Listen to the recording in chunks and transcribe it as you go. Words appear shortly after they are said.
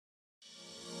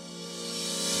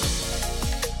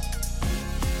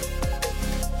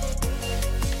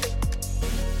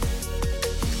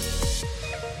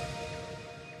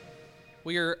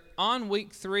We are on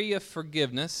week 3 of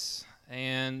forgiveness,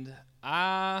 and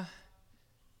I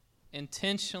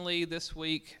intentionally this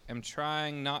week am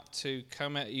trying not to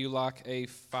come at you like a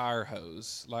fire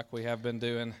hose, like we have been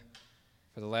doing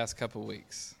for the last couple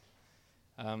weeks.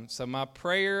 So my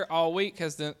prayer all week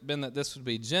has been that this would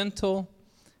be gentle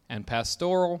and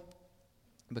pastoral,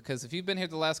 because if you've been here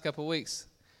the last couple weeks,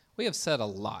 we have said a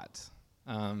lot.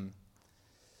 And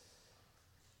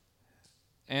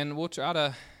we'll try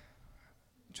to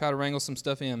wrangle some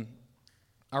stuff in.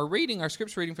 Our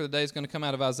scripture reading for the day is going to come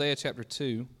out of Isaiah chapter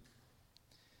 2.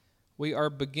 We are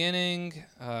beginning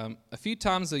a few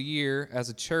times a year as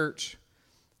a church.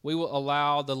 We will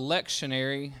allow the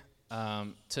lectionary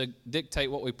to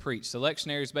dictate what we preach. The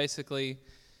lectionary is basically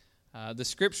the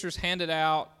scriptures handed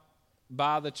out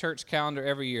by the church calendar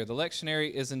every year. The lectionary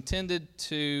is intended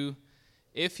to,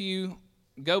 if you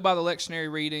go by the lectionary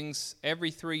readings,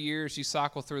 every 3 years you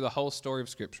cycle through the whole story of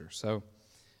Scripture. So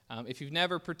if you've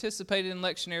never participated in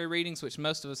lectionary readings, which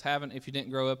most of us haven't if you didn't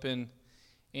grow up in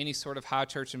any sort of high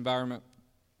church environment,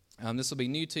 this will be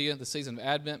new to you. The season of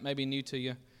Advent may be new to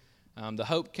you. The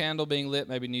hope candle being lit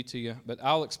may be new to you, but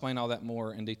I'll explain all that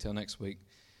more in detail next week.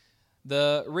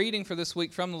 The reading for this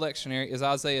week from the lectionary is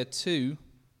Isaiah 2.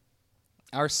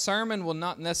 Our sermon will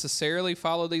not necessarily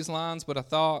follow these lines, but I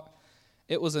thought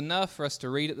it was enough for us to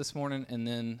read it this morning and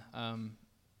then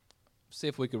see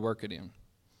if we could work it in.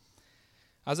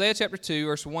 Isaiah chapter 2,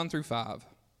 verse 1 through 5.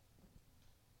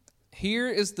 Here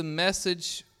is the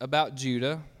message about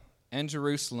Judah and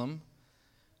Jerusalem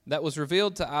that was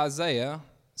revealed to Isaiah,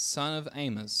 son of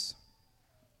Amos.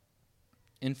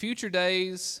 In future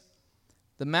days,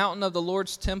 the mountain of the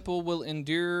Lord's temple will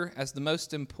endure as the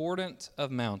most important of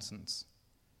mountains,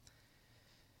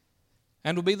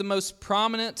 and will be the most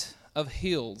prominent of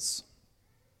hills.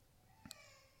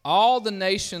 All the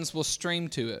nations will stream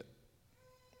to it.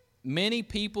 Many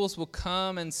peoples will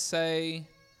come and say,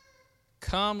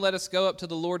 "Come, let us go up to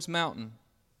the Lord's mountain,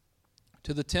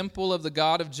 to the temple of the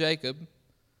God of Jacob,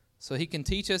 so he can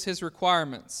teach us his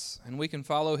requirements and we can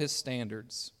follow his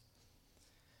standards."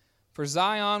 For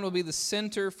Zion will be the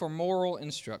center for moral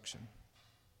instruction.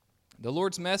 The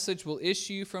Lord's message will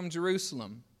issue from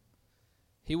Jerusalem.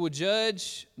 He will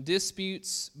judge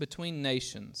disputes between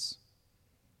nations.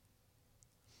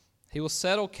 He will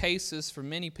settle cases for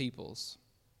many peoples.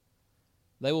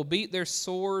 They will beat their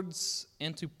swords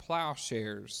into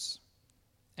plowshares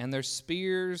and their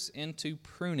spears into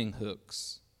pruning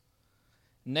hooks.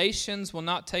 Nations will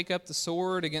not take up the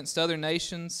sword against other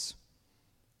nations,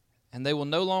 and they will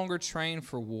no longer train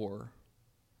for war.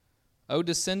 O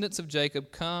descendants of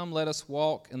Jacob, come, let us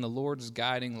walk in the Lord's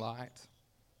guiding light.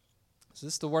 So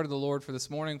this is the word of the Lord for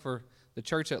this morning for the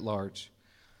church at large.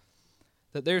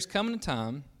 That there's coming a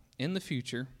time in the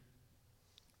future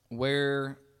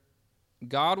where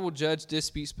God will judge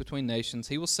disputes between nations.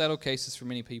 He will settle cases for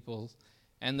many people,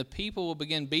 and the people will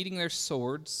begin beating their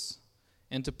swords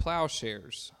into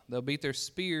plowshares. They'll beat their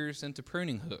spears into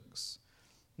pruning hooks.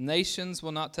 Nations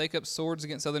will not take up swords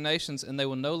against other nations, and they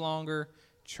will no longer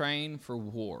train for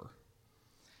war.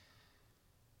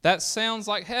 That sounds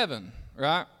like heaven,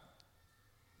 right?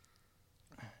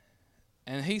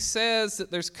 And he says that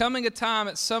there's coming a time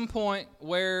at some point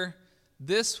where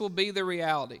this will be the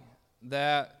reality,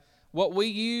 that what we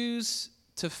use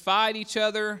to fight each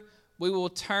other, we will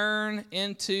turn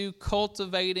into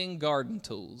cultivating garden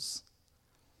tools.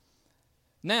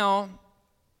 Now,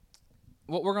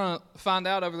 what we're going to find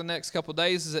out over the next couple of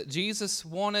days is that Jesus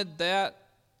wanted that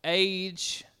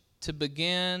age to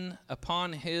begin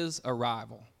upon his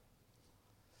arrival.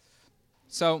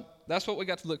 So that's what we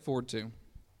got to look forward to.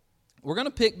 We're going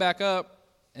to pick back up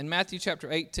in Matthew chapter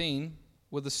 18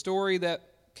 with a story that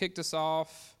kicked us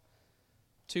off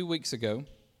 2 weeks ago.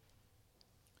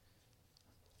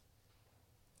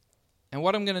 And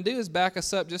what I'm going to do is back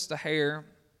us up just a hair.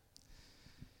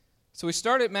 So we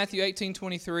started at Matthew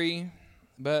 18:23,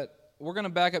 but we're going to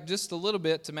back up just a little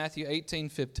bit to Matthew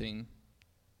 18:15.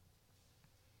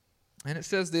 And it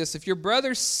says this: "If your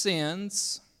brother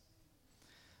sins,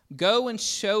 go and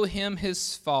show him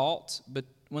his fault, but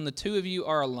when the two of you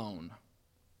are alone.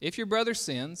 If your brother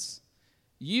sins,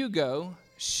 you go,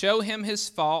 show him his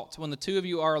fault when the two of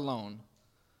you are alone."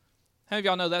 How many of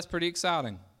y'all know that's pretty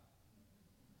exciting?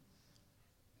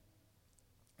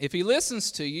 If he listens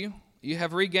to you, you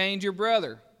have regained your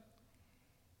brother.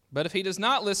 But if he does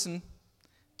not listen,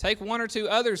 take 1 or 2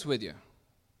 others with you,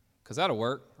 because that'll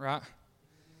work, right?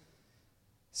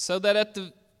 So that at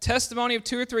the testimony of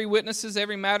 2 or 3 witnesses,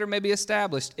 every matter may be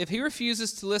established. If he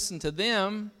refuses to listen to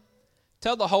them,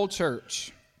 tell the whole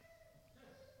church.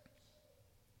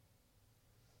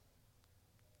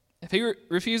 If he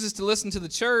refuses to listen to the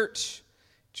church,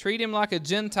 treat him like a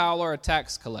Gentile or a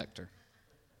tax collector.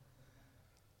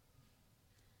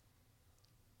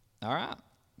 All right.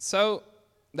 So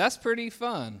that's pretty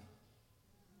fun.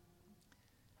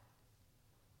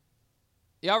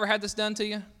 Y'all ever had this done to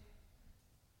you?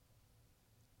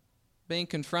 Being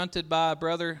confronted by a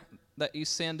brother that you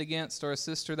sinned against or a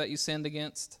sister that you sinned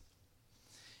against?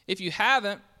 If you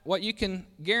haven't, what you can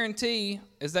guarantee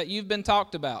is that you've been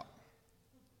talked about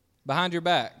behind your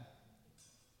back.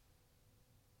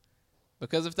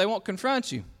 Because if they won't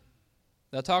confront you,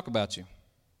 they'll talk about you.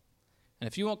 And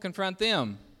if you won't confront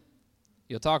them,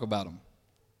 you'll talk about them.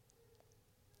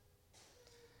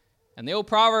 And the old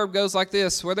proverb goes like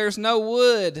this: where there's no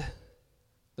wood,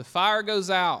 the fire goes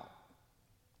out.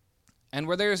 And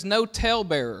where there's no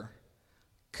talebearer,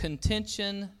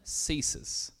 contention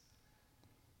ceases.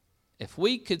 If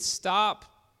we could stop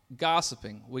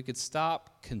gossiping, we could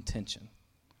stop contention.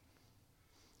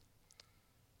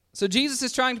 So Jesus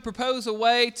is trying to propose a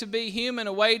way to be human,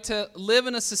 a way to live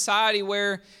in a society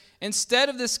where instead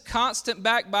of this constant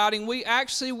backbiting, we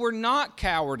actually were not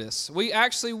cowardice. We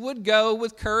actually would go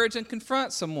with courage and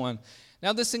confront someone.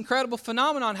 Now, this incredible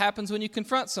phenomenon happens when you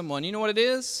confront someone. You know what it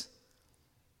is?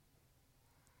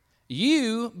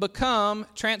 You become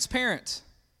transparent.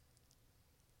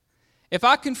 If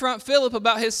I confront Philip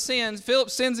about his sins, Philip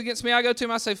sins against me, I go to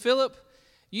him, I say, Philip,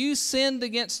 you sinned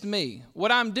against me.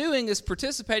 What I'm doing is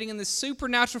participating in this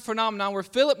supernatural phenomenon where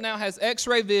Philip now has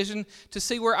x-ray vision to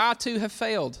see where I too have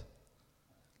failed.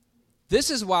 This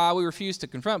is why we refuse to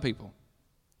confront people.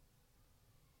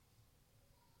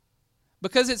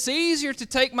 Because it's easier to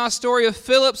take my story of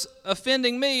Philip's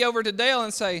offending me over to Dale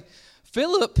and say,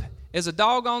 Philip is a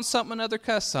doggone something another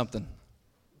cuss something.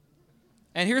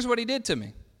 And here's what he did to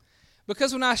me.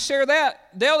 Because when I share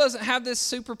that, Dale doesn't have this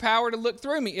superpower to look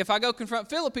through me. If I go confront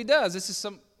Philip, he does. This is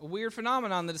some weird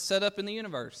phenomenon that is set up in the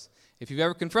universe. If you've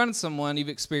ever confronted someone, you've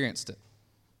experienced it.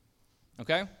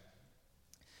 Okay?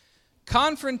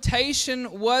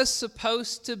 Confrontation was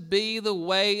supposed to be the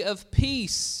way of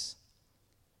peace.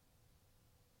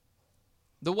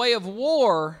 The way of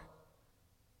war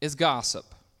is gossip.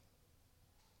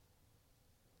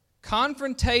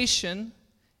 Confrontation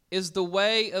is the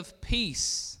way of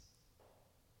peace.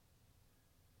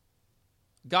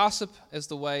 Gossip is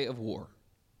the way of war.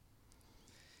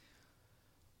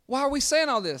 Why are we saying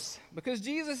all this? Because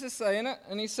Jesus is saying it,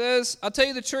 and he says, I'll tell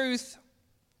you the truth,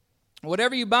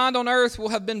 whatever you bind on earth will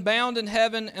have been bound in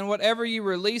heaven, and whatever you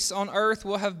release on earth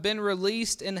will have been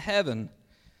released in heaven.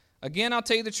 Again, I'll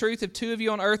tell you the truth, if two of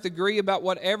you on earth agree about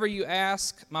whatever you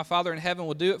ask, my Father in heaven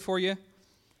will do it for you.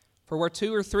 For where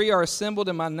 2 or 3 are assembled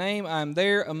in my name, I am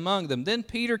there among them. Then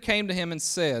Peter came to him and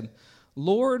said,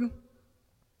 Lord,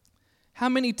 how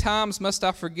many times must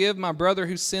I forgive my brother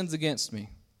who sins against me?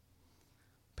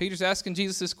 Peter's asking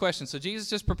Jesus this question. So Jesus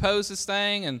just proposed this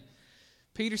thing, and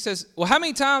Peter says, well, how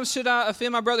many times should I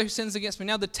offend my brother who sins against me?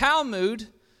 Now, the Talmud,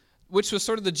 which was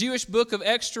sort of the Jewish book of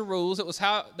extra rules, it was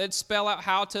how they'd spell out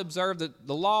how to observe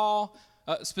the law,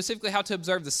 specifically how to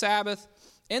observe the Sabbath.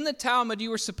 In the Talmud, you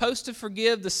were supposed to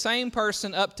forgive the same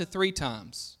person up to 3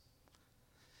 times.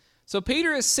 So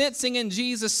Peter is sensing in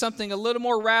Jesus something a little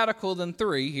more radical than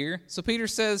 3 here. So Peter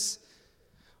says,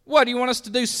 what, do you want us to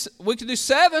do? We could do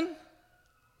 7.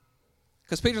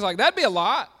 Because Peter's like, that'd be a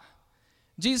lot.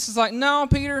 Jesus is like, no,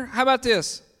 Peter, how about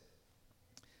this?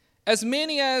 As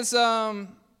many as,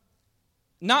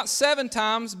 not 7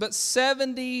 times, but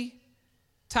 70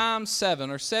 times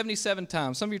 7, or 77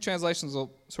 times. Some of your translations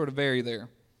will sort of vary there.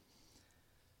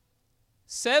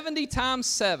 70 times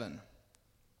 7.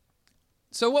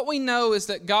 So what we know is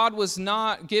that God was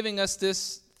not giving us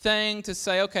this thing to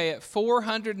say, okay, at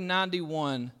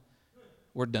 491,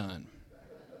 we're done.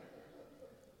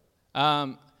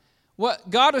 What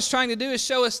God was trying to do is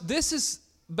show us this is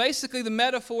basically the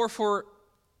metaphor for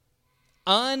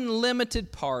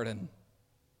unlimited pardon.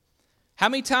 How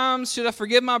many times should I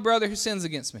forgive my brother who sins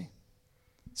against me?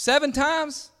 7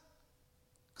 times?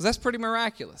 Because that's pretty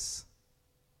miraculous.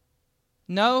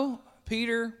 No,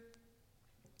 Peter,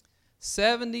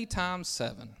 70 times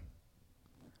 7.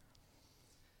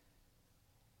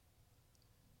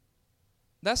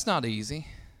 That's not easy.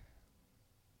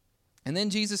 And then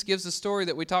Jesus gives the story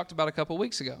that we talked about a couple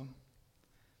weeks ago.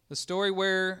 The story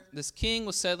where this king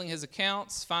was settling his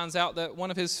accounts, finds out that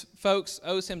one of his folks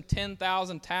owes him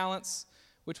 10,000 talents,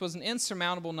 which was an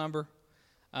insurmountable number.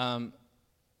 I've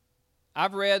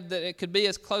read that it could be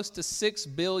as close to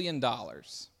 $6 billion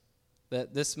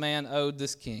that this man owed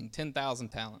this king, 10,000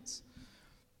 talents.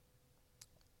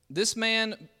 This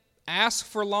man asked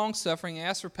for long suffering,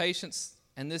 asked for patience,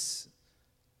 and this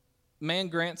man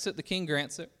grants it, the king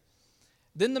grants it.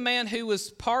 Then the man who was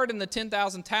pardoned the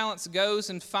 10,000 talents goes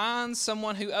and finds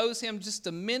someone who owes him just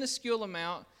a minuscule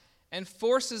amount and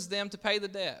forces them to pay the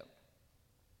debt.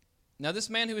 Now, this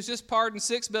man who was just pardoned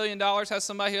 $6 billion has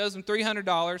somebody who owes him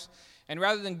 $300, and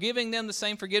rather than giving them the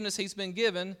same forgiveness he's been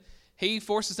given, he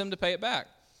forces them to pay it back.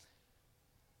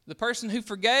 The person who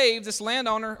forgave this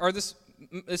landowner, or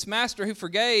this master who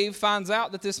forgave, finds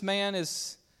out that this man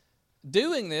is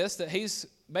doing this, that he's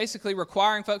basically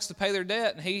requiring folks to pay their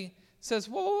debt, and he says,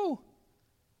 whoa,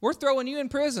 we're throwing you in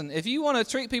prison. If you want to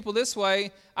treat people this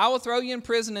way, I will throw you in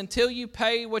prison until you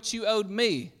pay what you owed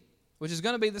me, which is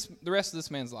going to be the rest of this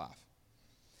man's life.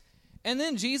 And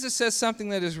then Jesus says something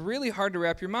that is really hard to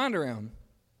wrap your mind around.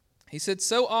 He said,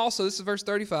 so also, this is verse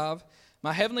 35,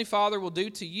 my heavenly Father will do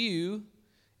to you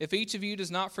if each of you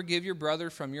does not forgive your brother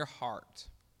from your heart.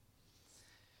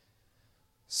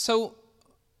 So,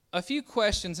 a few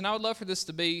questions, and I would love for this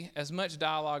to be as much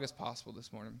dialogue as possible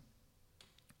this morning.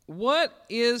 What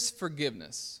is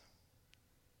forgiveness?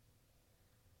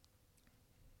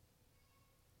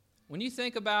 When you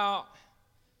think about,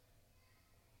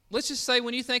 let's just say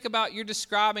when you think about you're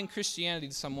describing Christianity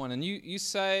to someone and you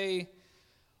say,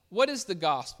 what is the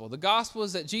gospel? The gospel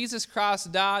is that Jesus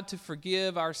Christ died to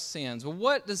forgive our sins. Well,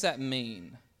 what does that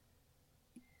mean?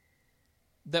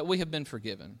 That we have been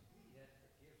forgiven.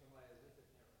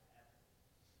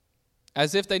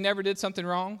 As if they never did something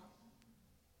wrong?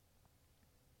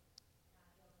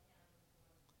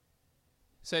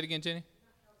 Say it again, Jenny.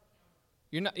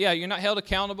 You're not held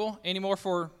accountable anymore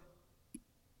for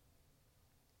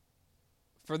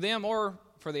them or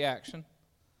for the action.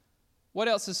 What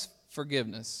else is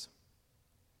forgiveness?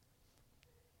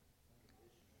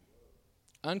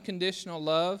 Unconditional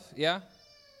love, yeah.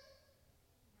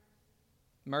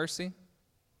 Mercy.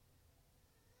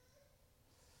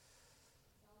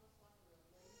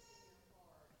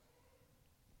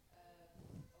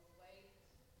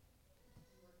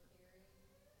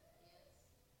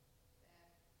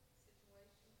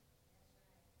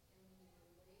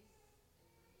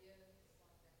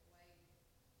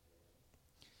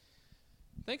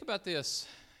 Think about this,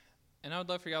 and I would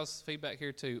love for y'all's feedback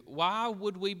here too. Why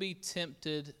would we be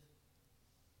tempted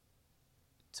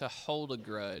to hold a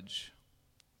grudge?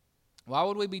 Why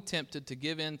would we be tempted to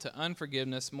give in to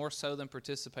unforgiveness more so than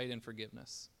participate in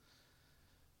forgiveness?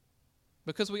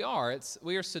 Because we are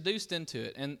seduced into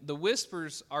it, and the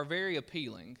whispers are very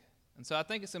appealing. And so I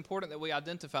think it's important that we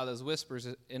identify those whispers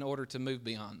in order to move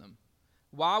beyond them.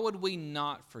 Why would we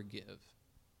not forgive?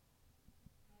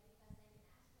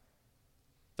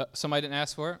 Somebody didn't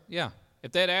ask for it? Yeah.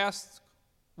 If they'd asked,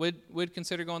 we'd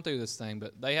consider going through this thing,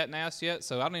 but they hadn't asked yet,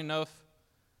 so I don't even know if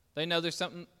they know there's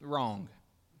something wrong.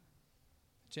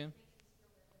 Jim?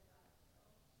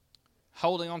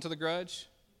 Holding on to the grudge?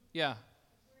 Yeah.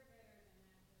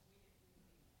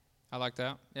 I like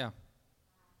that. Yeah.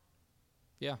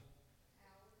 Yeah.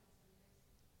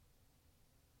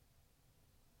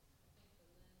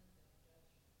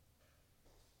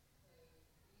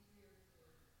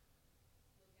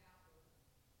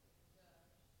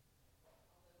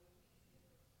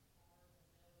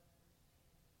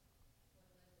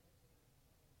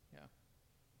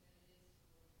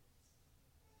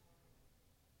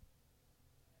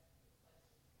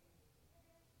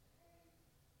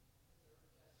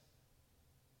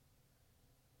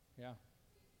 Yeah.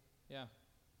 Yeah.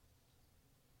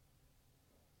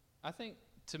 I think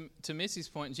to Missy's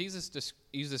point, Jesus just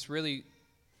used this really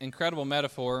incredible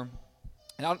metaphor,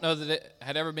 and I don't know that it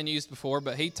had ever been used before,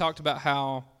 but he talked about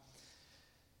how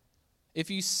if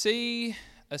you see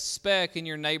a speck in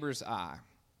your neighbor's eye,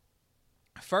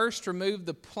 first remove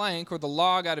the plank or the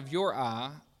log out of your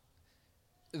eye,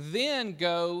 then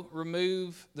go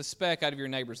remove the speck out of your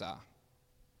neighbor's eye.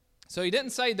 So he didn't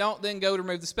say don't then go to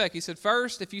remove the speck. He said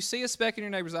first, if you see a speck in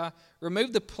your neighbor's eye,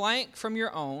 remove the plank from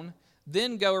your own,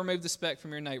 then go remove the speck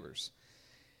from your neighbor's.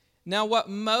 Now what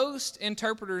most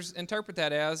interpreters interpret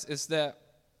that as is that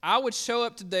I would show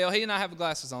up to Dale, he and I have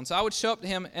glasses on, so I would show up to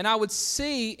him and I would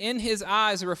see in his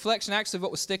eyes a reflection actually of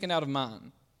what was sticking out of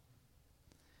mine.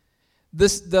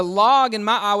 The log in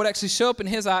my eye would actually show up in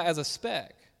his eye as a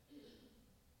speck.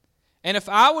 And if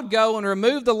I would go and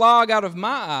remove the log out of my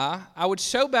eye, I would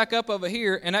show back up over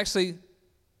here, and actually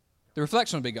the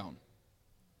reflection would be gone.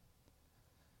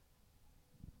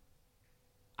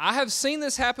 I have seen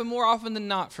this happen more often than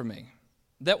not for me.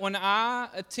 That when I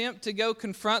attempt to go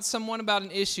confront someone about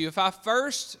an issue, if I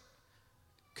first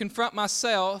confront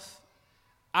myself,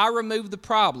 I remove the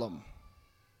problem.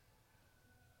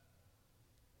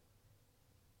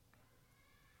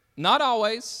 Not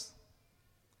always.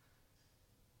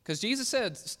 Because Jesus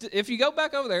said, if you go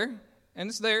back over there, and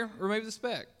it's there, remove the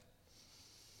speck.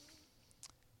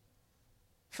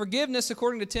 Forgiveness,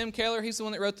 according to Tim Keller, he's the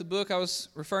one that wrote the book I was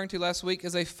referring to last week,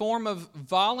 is a form of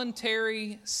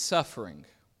voluntary suffering.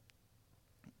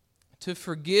 To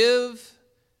forgive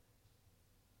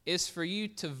is for you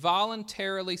to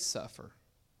voluntarily suffer.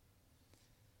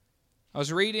 I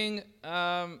was reading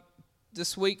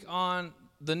this week on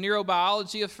the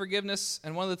neurobiology of forgiveness,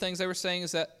 and one of the things they were saying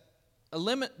is that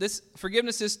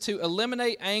forgiveness is to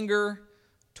eliminate anger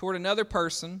toward another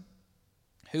person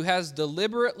who has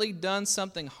deliberately done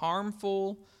something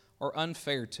harmful or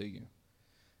unfair to you.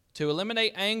 To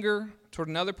eliminate anger toward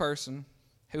another person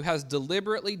who has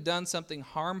deliberately done something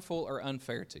harmful or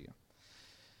unfair to you.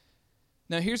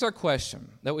 Now, here's our question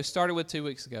that we started with 2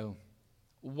 weeks ago.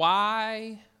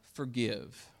 Why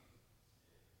forgive?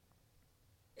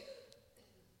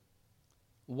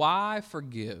 Why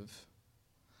forgive?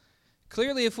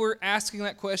 Clearly, if we're asking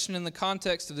that question in the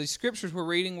context of the scriptures we're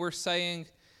reading, we're saying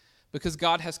because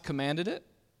God has commanded it.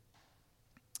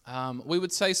 We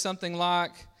would say something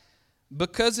like,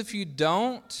 because if you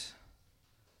don't,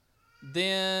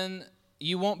 then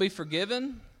you won't be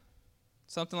forgiven.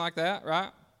 Something like that,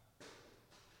 right?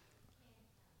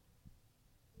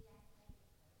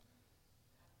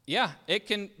 Yeah, it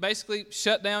can basically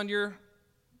shut down your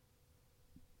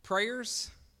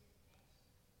prayers.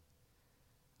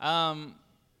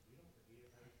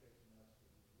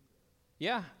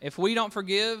 Yeah, if we don't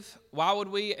forgive, why would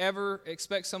we ever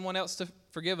expect someone else to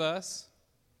forgive us?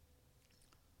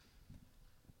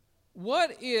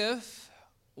 What if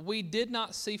we did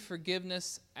not see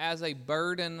forgiveness as a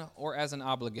burden or as an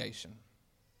obligation?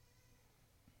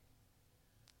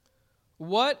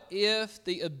 What if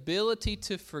the ability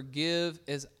to forgive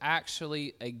is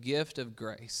actually a gift of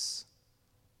grace?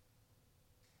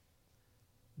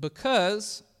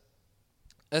 Because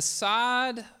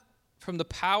aside from the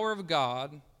power of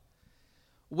God,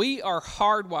 we are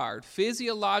hardwired,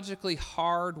 physiologically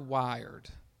hardwired,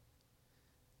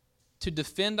 to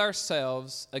defend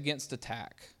ourselves against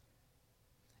attack.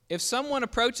 If someone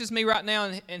approaches me right now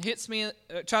and hits me,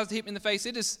 tries to hit me in the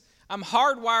face, I'm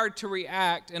hardwired to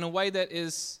react in a way that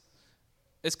it's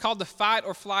called the fight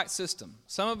or flight system.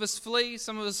 Some of us flee,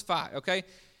 some of us fight, okay?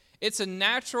 It's a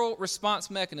natural response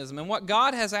mechanism. And what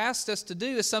God has asked us to do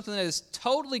is something that is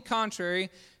totally contrary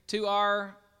to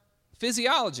our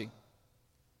physiology.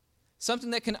 Something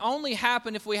that can only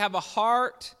happen if we have a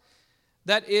heart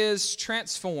that is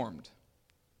transformed.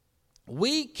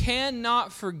 We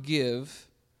cannot forgive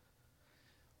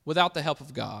without the help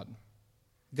of God.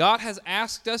 God has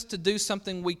asked us to do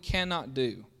something we cannot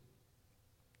do.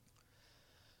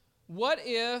 What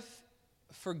if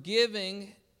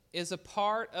forgiving is a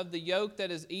part of the yoke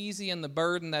that is easy and the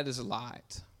burden that is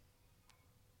light?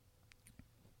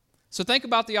 So think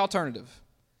about the alternative.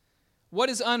 What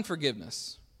is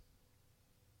unforgiveness?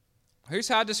 Here's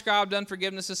how I described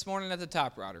unforgiveness this morning at the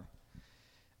typewriter.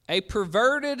 A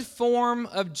perverted form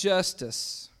of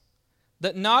justice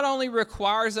that not only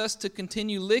requires us to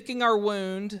continue licking our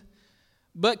wound,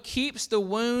 but keeps the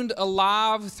wound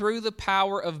alive through the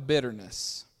power of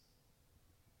bitterness.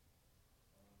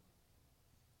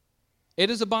 It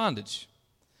is a bondage.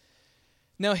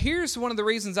 Now, here's one of the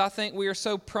reasons I think we are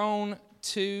so prone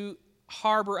to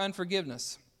harbor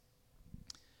unforgiveness.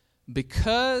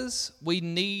 Because we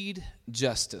need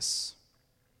justice.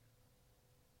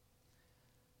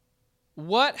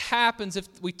 What happens if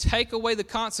we take away the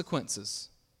consequences?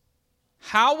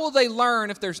 How will they learn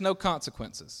if there's no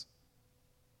consequences?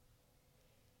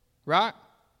 Right?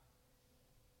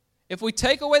 If we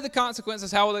take away the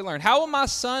consequences, how will they learn? How will my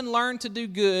son learn to do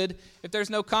good if there's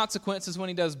no consequences when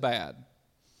he does bad?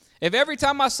 If every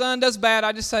time my son does bad,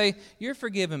 I just say, "You're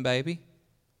forgiven, baby,"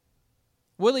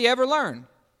 will he ever learn?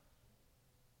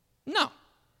 No.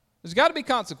 There's got to be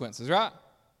consequences, right?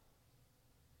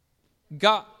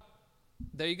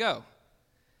 There you go.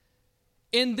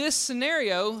 In this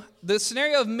scenario, the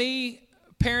scenario of me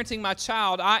parenting my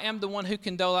child, I am the one who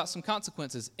can dole out some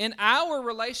consequences. In our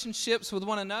relationships with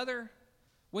one another,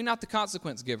 we're not the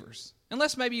consequence givers.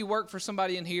 Unless maybe you work for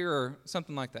somebody in here or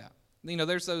something like that. You know,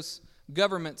 there's those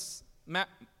governments,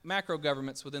 macro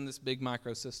governments within this big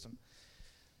micro system.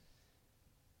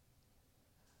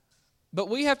 But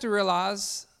we have to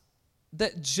realize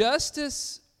that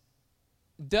justice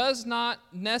does not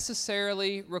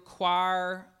necessarily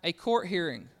require a court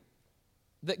hearing.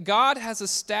 That God has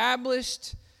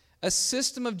established a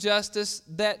system of justice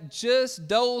that just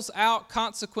doles out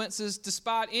consequences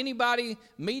despite anybody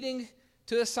meeting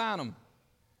to assign them.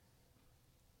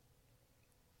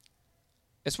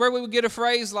 It's where we would get a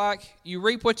phrase like, you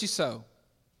reap what you sow.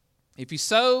 If you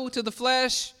sow to the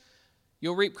flesh,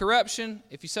 you'll reap corruption.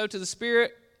 If you sow to the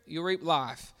Spirit, you'll reap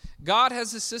life. God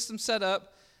has a system set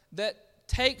up that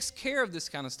takes care of this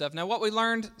kind of stuff. Now, what we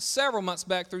learned several months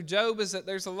back through Job is that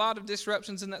there's a lot of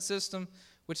disruptions in that system,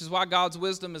 which is why God's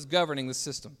wisdom is governing the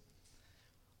system.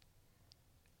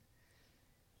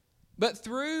 But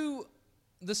through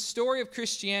the story of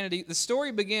Christianity, the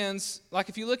story begins, like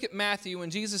if you look at Matthew, when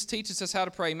Jesus teaches us how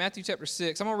to pray, Matthew chapter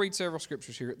 6, I'm going to read several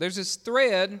scriptures here. There's this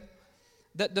thread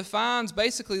that defines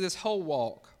basically this whole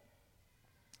walk.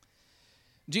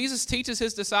 Jesus teaches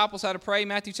his disciples how to pray,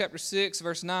 Matthew chapter 6,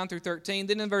 verse 9 through 13.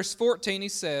 Then in verse 14 he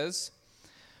says,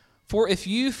 "For if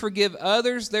you forgive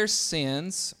others their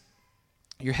sins,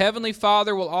 your heavenly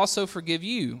Father will also forgive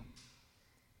you.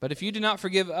 But if you do not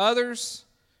forgive others,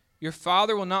 your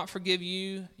Father will not forgive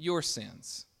you your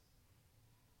sins.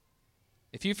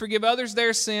 If you forgive others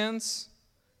their sins,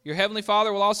 your heavenly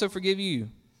Father will also forgive you.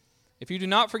 If you do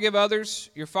not forgive others,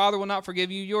 your Father will not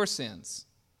forgive you your sins."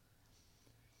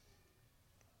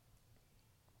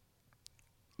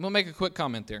 I'm going to make a quick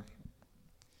comment there.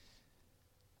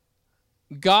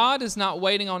 God is not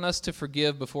waiting on us to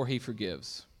forgive before he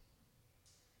forgives.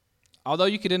 Although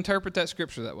you could interpret that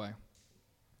scripture that way.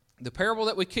 The parable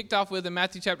that we kicked off with in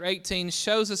Matthew chapter 18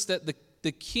 shows us that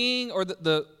the king or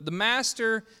the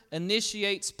master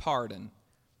initiates pardon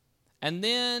and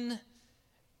then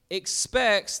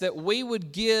expects that we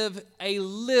would give a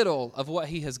little of what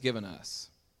he has given us.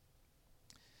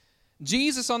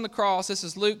 Jesus on the cross, this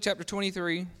is Luke chapter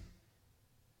 23.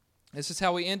 This is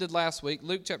how we ended last week.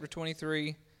 Luke chapter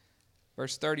 23,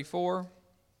 verse 34.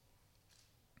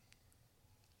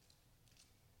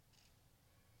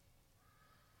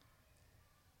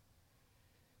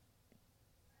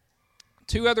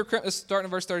 Starting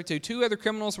in verse 32. 2 other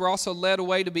criminals were also led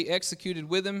away to be executed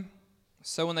with him.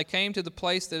 So when they came to the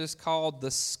place that is called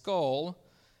the Skull,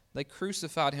 they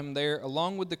crucified him there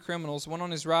along with the criminals, one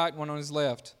on his right, one on his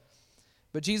left.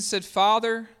 But Jesus said,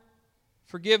 "Father,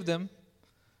 forgive them,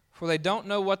 for they don't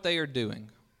know what they are doing."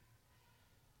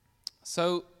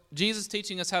 So Jesus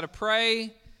teaching us how to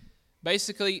pray.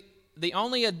 Basically, the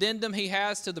only addendum he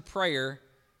has to the prayer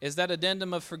is that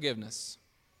addendum of forgiveness.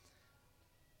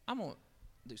 I'm going to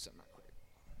do something real quick.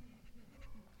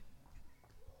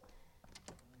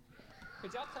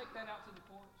 Could y'all take that out to the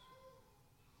porch?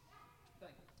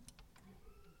 Thank you.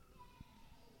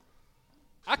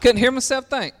 I couldn't hear myself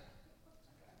think.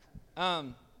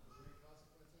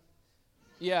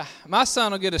 Yeah, my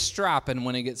son will get a striping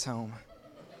when he gets home.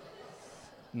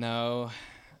 No.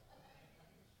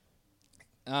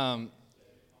 A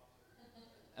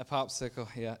popsicle,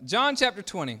 yeah. John chapter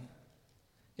 20.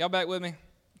 Y'all back with me?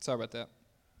 Sorry about that.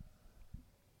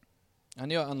 I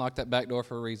knew I unlocked that back door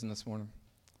for a reason this morning.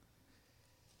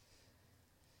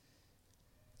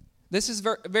 This is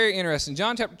very interesting.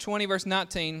 John chapter 20, verse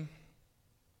 19.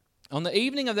 On the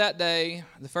evening of that day,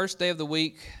 the first day of the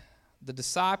week, the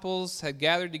disciples had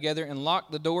gathered together and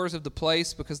locked the doors of the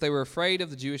place because they were afraid of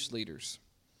the Jewish leaders.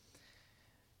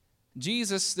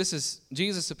 This is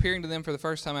Jesus appearing to them for the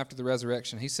first time after the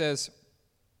resurrection. He says,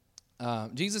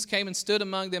 Jesus came and stood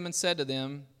among them and said to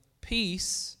them,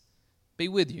 "Peace be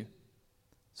with you."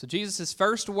 So Jesus'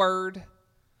 first word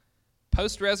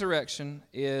post-resurrection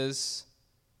is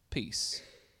peace.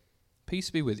 Peace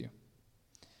be with you.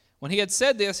 When he had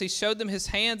said this, he showed them his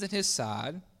hands and his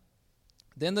side.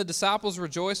 Then the disciples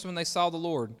rejoiced when they saw the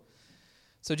Lord.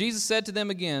 So Jesus said to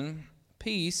them again,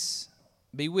 "Peace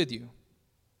be with you.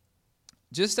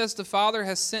 Just as the Father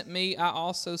has sent me, I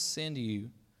also send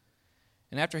you."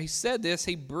 And after he said this,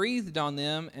 he breathed on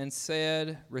them and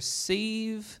said,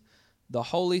 "Receive the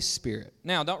Holy Spirit."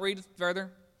 Now, don't read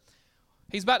further.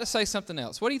 He's about to say something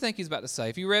else. What do you think he's about to say?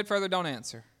 If you read further, don't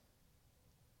answer.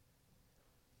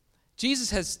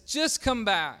 Jesus has just come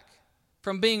back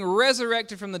from being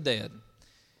resurrected from the dead.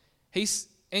 He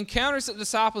encounters the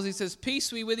disciples. He says, "Peace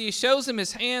be with you." He shows them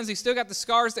his hands. He's still got the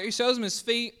scars there. He shows them his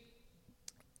feet.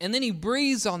 And then he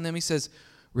breathes on them. He says,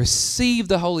 "Receive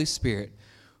the Holy Spirit."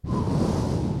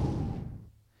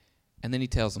 And then he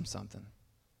tells them something.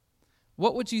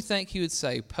 What would you think he would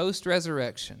say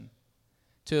post-resurrection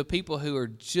to a people who are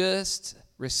just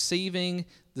receiving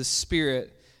the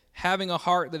Spirit, having a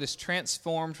heart that is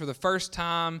transformed for the first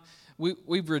time?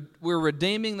 We're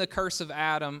redeeming the curse of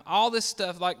Adam. All this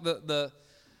stuff, like the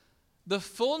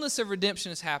fullness of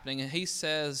redemption is happening, and he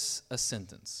says a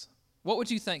sentence. What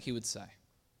would you think he would say?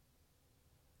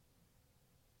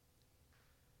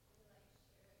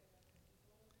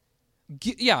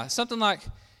 Yeah, something like,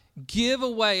 give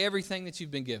away everything that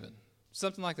you've been given.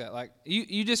 Something like that. Like,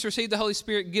 you just received the Holy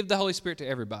Spirit, give the Holy Spirit to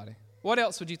everybody. What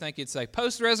else would you think he'd say?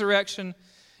 Post-resurrection,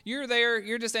 you're there,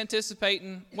 you're just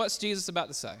anticipating. What's Jesus about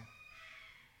to say?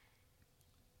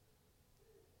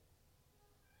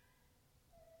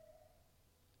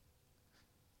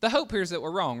 The hope here is that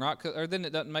we're wrong, right? Or then it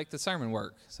doesn't make the sermon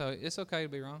work. So it's okay to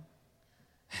be wrong.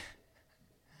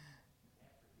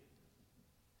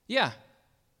 Yeah.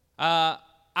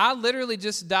 I literally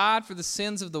just died for the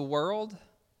sins of the world,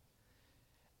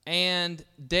 and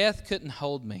death couldn't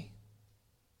hold me.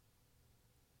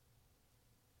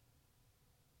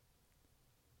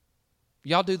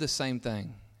 Y'all do the same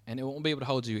thing, and it won't be able to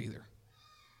hold you either.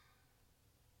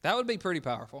 That would be pretty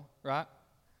powerful, right?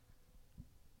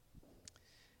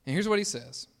 And here's what he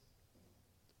says.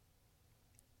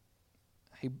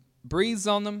 He breathes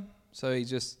on them, so he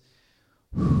just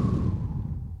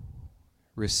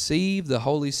receive the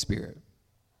Holy Spirit.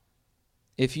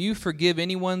 If you forgive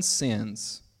anyone's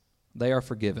sins, they are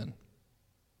forgiven.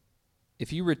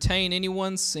 If you retain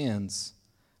anyone's sins,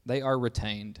 they are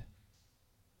retained.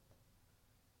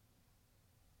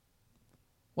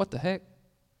 What the heck?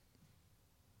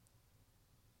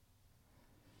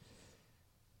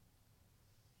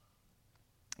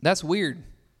 That's weird.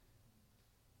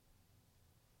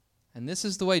 And this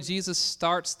is the way Jesus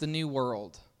starts the new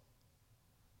world,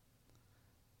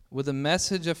 with a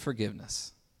message of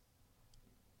forgiveness.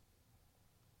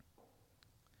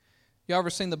 You ever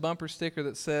seen the bumper sticker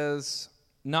that says,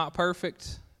 not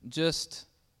perfect, just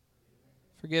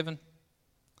forgiven?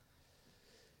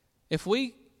 If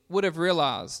we would have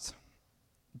realized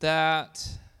that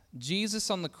Jesus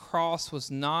on the cross was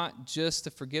not just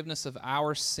the forgiveness of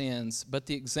our sins, but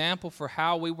the example for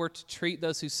how we were to treat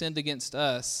those who sinned against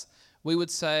us, we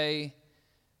would say,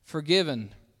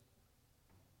 forgiven.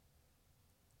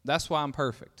 That's why I'm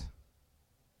perfect.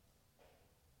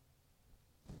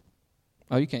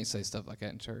 Oh, you can't say stuff like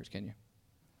that in church, can you?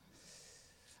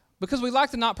 Because we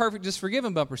like the not perfect, just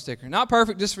forgiven bumper sticker. Not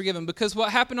perfect, just forgiven. Because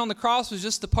what happened on the cross was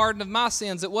just the pardon of my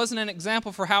sins. It wasn't an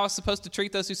example for how I was supposed to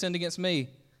treat those who sinned against me.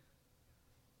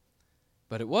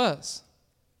 But it was.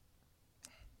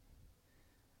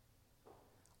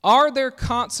 Are there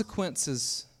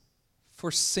consequences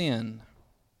for sin?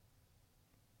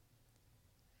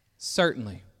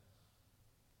 Certainly.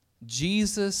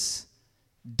 Jesus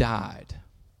died.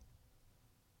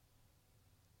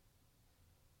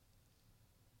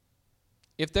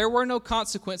 If there were no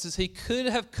consequences, he could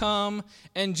have come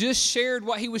and just shared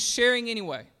what he was sharing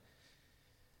anyway.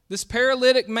 This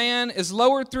paralytic man is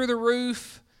lowered through the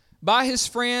roof by his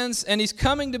friends, and he's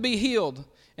coming to be healed.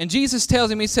 And Jesus tells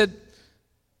him, he said,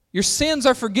 your sins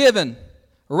are forgiven.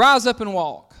 Rise up and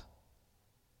walk.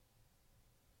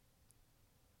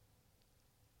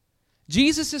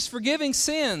 Jesus is forgiving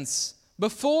sins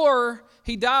before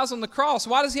he dies on the cross.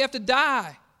 Why does he have to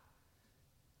die?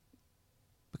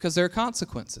 Because there are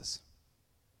consequences.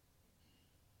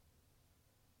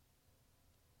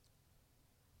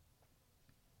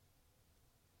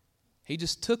 He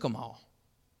just took them all.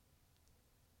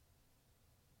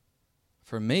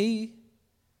 For me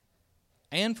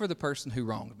and for the person who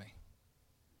wronged me.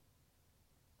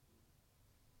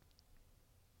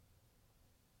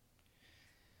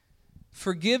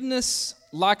 Forgiveness,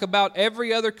 like about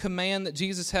every other command that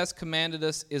Jesus has commanded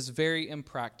us, is very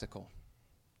impractical.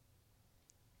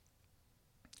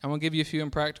 I'm going to give you a few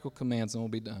impractical commands and we'll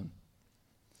be done.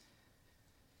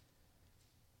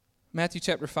 Matthew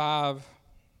chapter 5,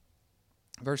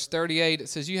 verse 38, it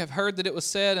says, you have heard that it was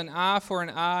said, an eye for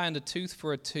an eye and a tooth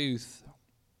for a tooth.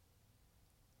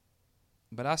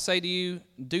 But I say to you,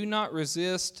 do not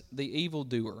resist the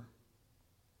evildoer.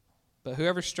 But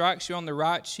whoever strikes you on the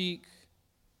right cheek,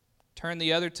 turn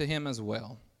the other to him as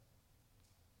well.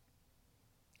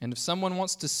 And if someone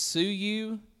wants to sue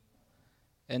you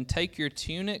and take your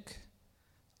tunic,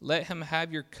 let him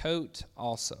have your coat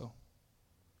also.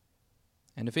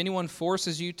 And if anyone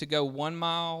forces you to go 1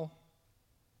 mile,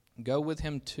 go with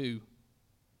him 2.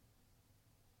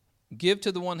 Give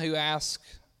to the one who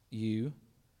asks you,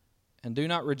 and do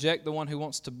not reject the one who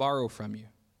wants to borrow from you.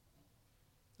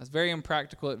 That's very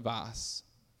impractical advice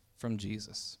from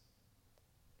Jesus.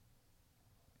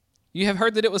 You have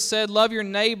heard that it was said, love your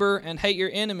neighbor and hate your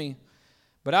enemy.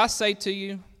 But I say to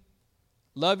you,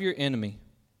 love your enemy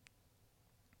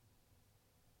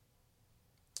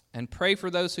and pray for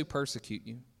those who persecute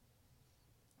you,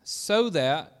 so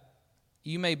that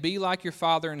you may be like your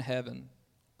Father in heaven,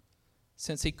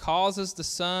 since he causes the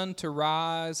sun to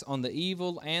rise on the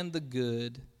evil and the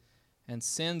good, and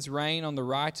sends rain on the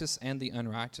righteous and the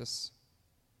unrighteous.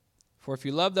 For if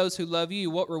you love those who love you,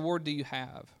 what reward do you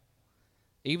have?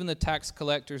 Even the tax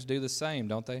collectors do the same,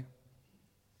 don't they?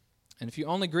 And if you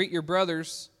only greet your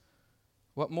brothers,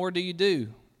 what more do you do?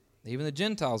 Even the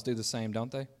Gentiles do the same,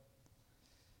 don't they?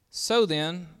 So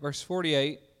then, verse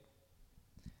 48,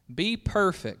 be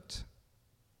perfect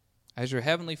as your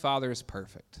heavenly Father is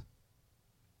perfect.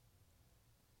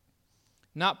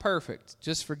 Not perfect,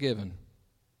 just forgiven.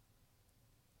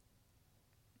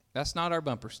 That's not our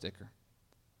bumper sticker.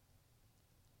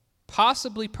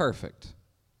 Possibly perfect,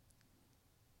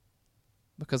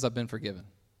 because I've been forgiven.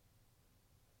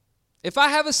 If I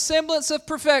have a semblance of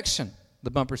perfection,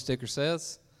 the bumper sticker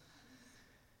says,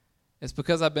 it's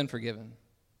because I've been forgiven.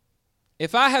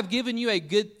 If I have given you a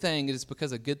good thing, it is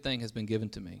because a good thing has been given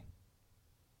to me.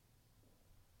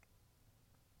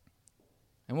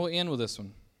 And we'll end with this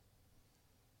one.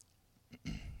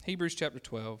 Hebrews chapter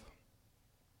 12.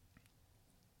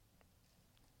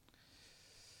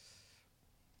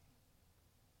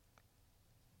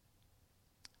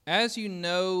 As you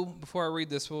know, before I read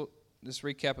this, we'll just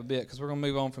recap a bit because we're going to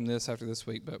move on from this after this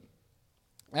week. But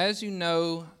as you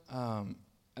know,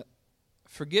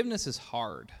 forgiveness is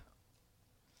hard.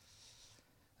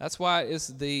 That's why it's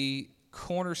the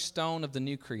cornerstone of the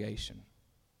new creation.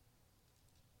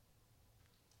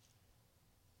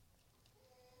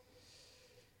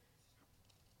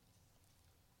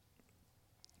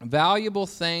 Valuable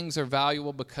things are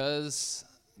valuable because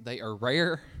they are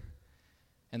rare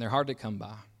and they're hard to come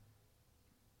by.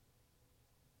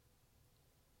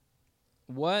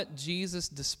 What Jesus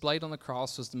displayed on the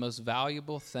cross was the most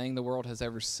valuable thing the world has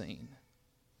ever seen.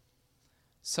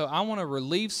 So I want to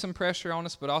relieve some pressure on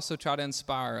us, but also try to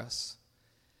inspire us.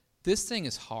 This thing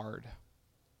is hard.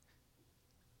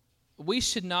 We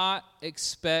should not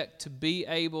expect to be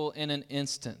able in an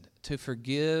instant to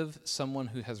forgive someone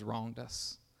who has wronged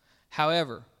us.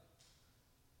 However,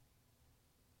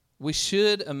 we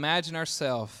should imagine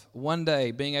ourselves one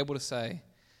day being able to say,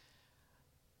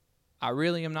 I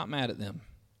really am not mad at them.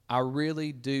 I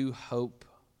really do hope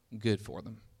good for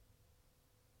them.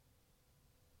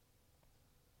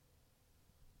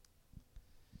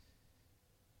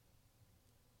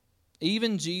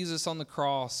 Even Jesus on the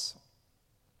cross,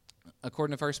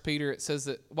 according to 1 Peter, it says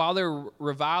that while they're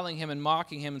reviling him and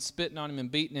mocking him and spitting on him and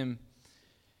beating him,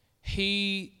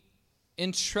 he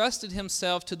entrusted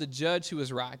himself to the judge who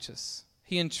was righteous.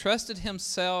 He entrusted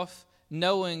himself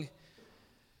knowing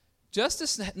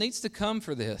justice needs to come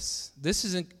for this. This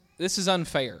is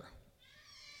unfair.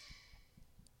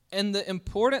 And the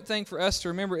important thing for us to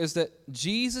remember is that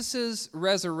Jesus'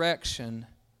 resurrection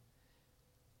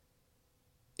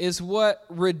is what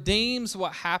redeems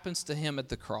what happens to him at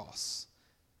the cross.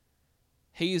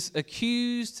 He's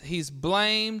accused, he's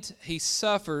blamed, he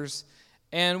suffers,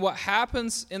 and what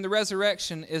happens in the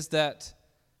resurrection is that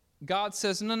God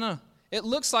says, no, it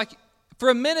looks like, for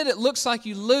a minute it looks like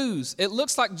you lose. It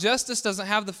looks like justice doesn't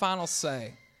have the final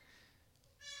say.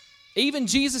 Even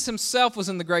Jesus himself was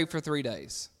in the grave for 3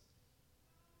 days.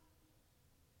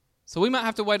 So we might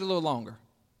have to wait a little longer.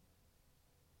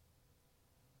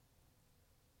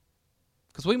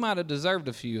 Because we might have deserved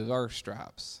a few of our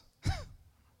stripes.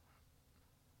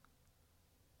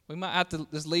 We might have to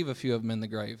just leave a few of them in the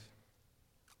grave.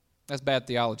 That's bad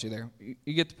theology there.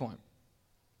 You get the point.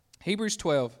 Hebrews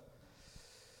 12,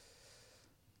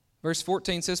 verse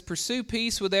 14 says, pursue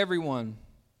peace with everyone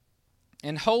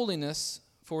and holiness,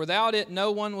 for without it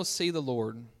no one will see the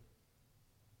Lord.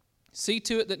 See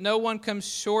to it that no one comes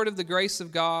short of the grace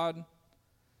of God,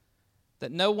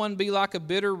 that no one be like a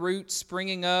bitter root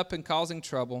springing up and causing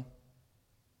trouble,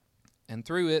 and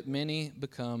through it many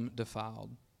become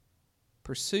defiled.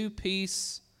 Pursue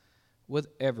peace with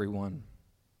everyone.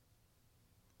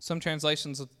 Some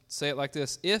translations will say it like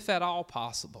this: if at all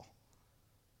possible,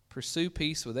 pursue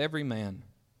peace with every man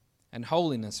and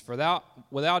holiness, for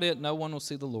without it no one will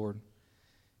see the Lord.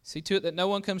 See to it that no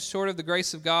one comes short of the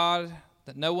grace of God,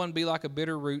 that no one be like a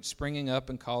bitter root springing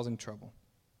up and causing trouble,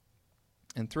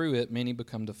 and through it many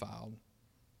become defiled.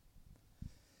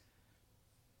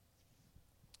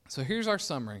 So here's our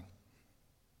summary.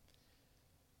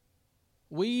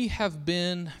 We have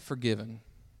been forgiven.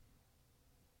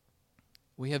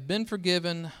 We have been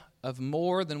forgiven of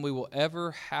more than we will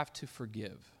ever have to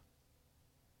forgive.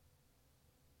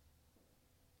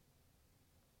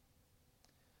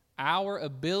 Our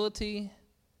ability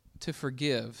to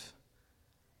forgive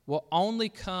will only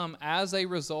come as a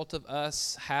result of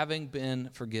us having been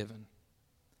forgiven.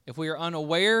 If we are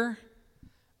unaware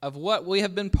of what we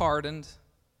have been pardoned,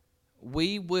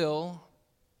 we will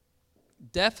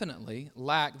definitely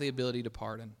lack the ability to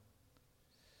pardon.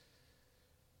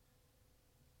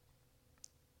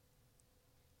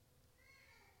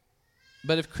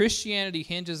 But if Christianity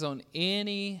hinges on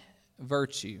any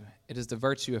virtue, it is the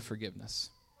virtue of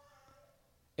forgiveness.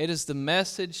 It is the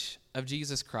message of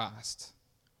Jesus Christ.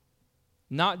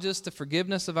 Not just the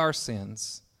forgiveness of our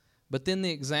sins, but then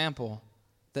the example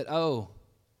that,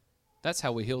 that's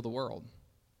how we heal the world.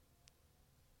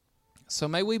 So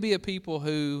may we be a people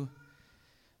who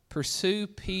pursue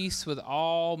peace with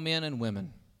all men and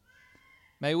women.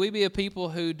 May we be a people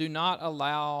who do not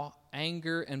allow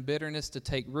anger and bitterness to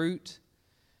take root.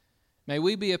 May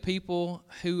we be a people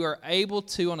who are able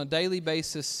to, on a daily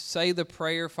basis, say the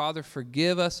prayer, Father,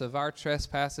 forgive us of our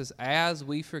trespasses as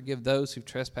we forgive those who've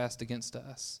trespassed against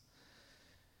us.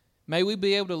 May we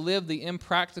be able to live the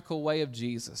impractical way of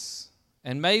Jesus.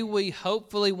 And may we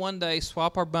hopefully one day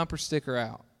swap our bumper sticker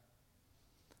out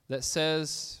that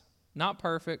says, not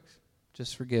perfect,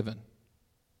 just forgiven,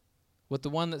 with the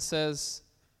one that says,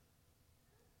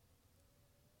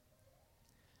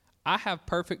 I have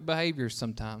perfect behaviors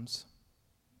sometimes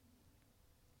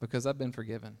because I've been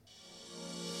forgiven.